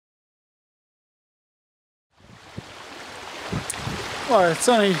Well, it's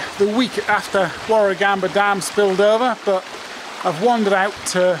only the week after Warragamba Dam spilled over, but I've wandered out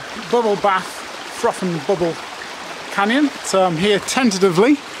to Bubble Bath, Froth and Bubble Canyon. So I'm here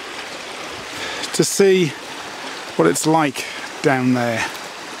tentatively to see what it's like down there.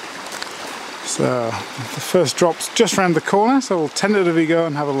 So the first drop's just around the corner, so we'll tentatively go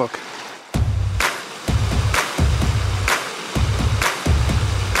and have a look.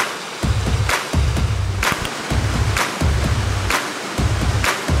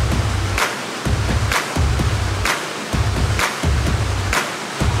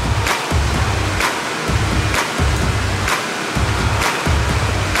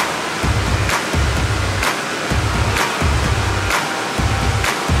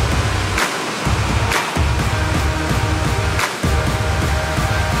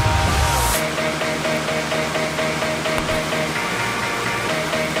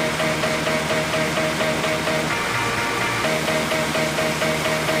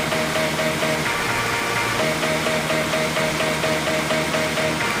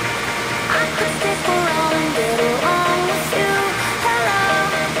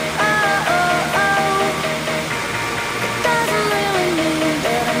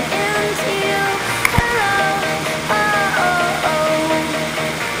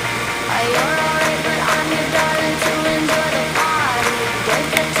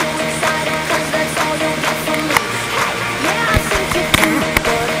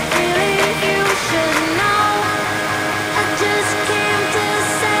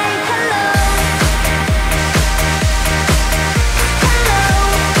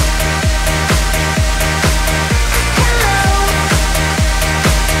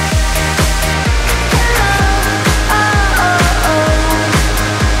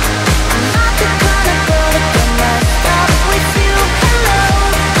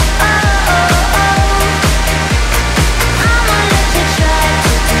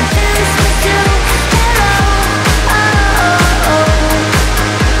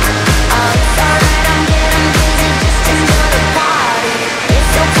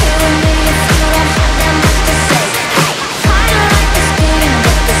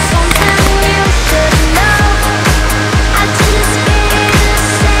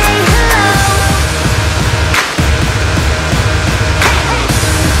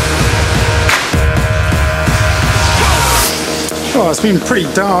 Well, it's been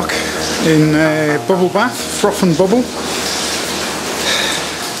pretty dark in Bubble Bath, Froth and Bubble.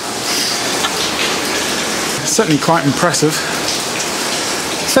 Certainly quite impressive.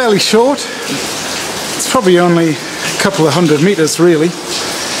 Fairly short. It's probably only a couple of 100 metres really,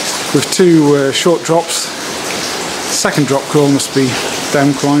 with two short drops. Second drop crawl must be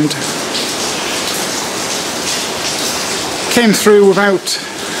down climbed. Came through without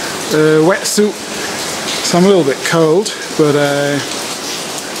a wetsuit, so I'm a little bit cold. But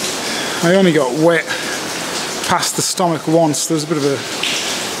I only got wet past the stomach once. There was a bit of a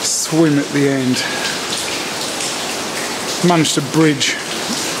swim at the end. Managed to bridge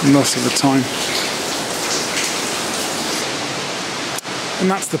most of the time.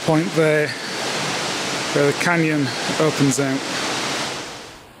 And that's the point there where the canyon opens out.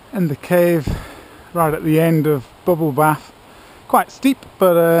 And the cave right at the end of Bubble Bath. Quite steep,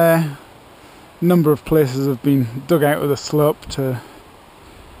 but a number of places have been dug out of the slope to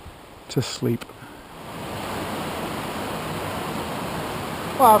sleep.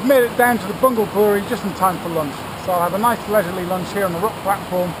 Well, I've made it down to the Bungleboori just in time for lunch, so I'll have a nice leisurely lunch here on the rock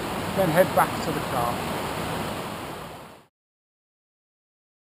platform, then head back to the car.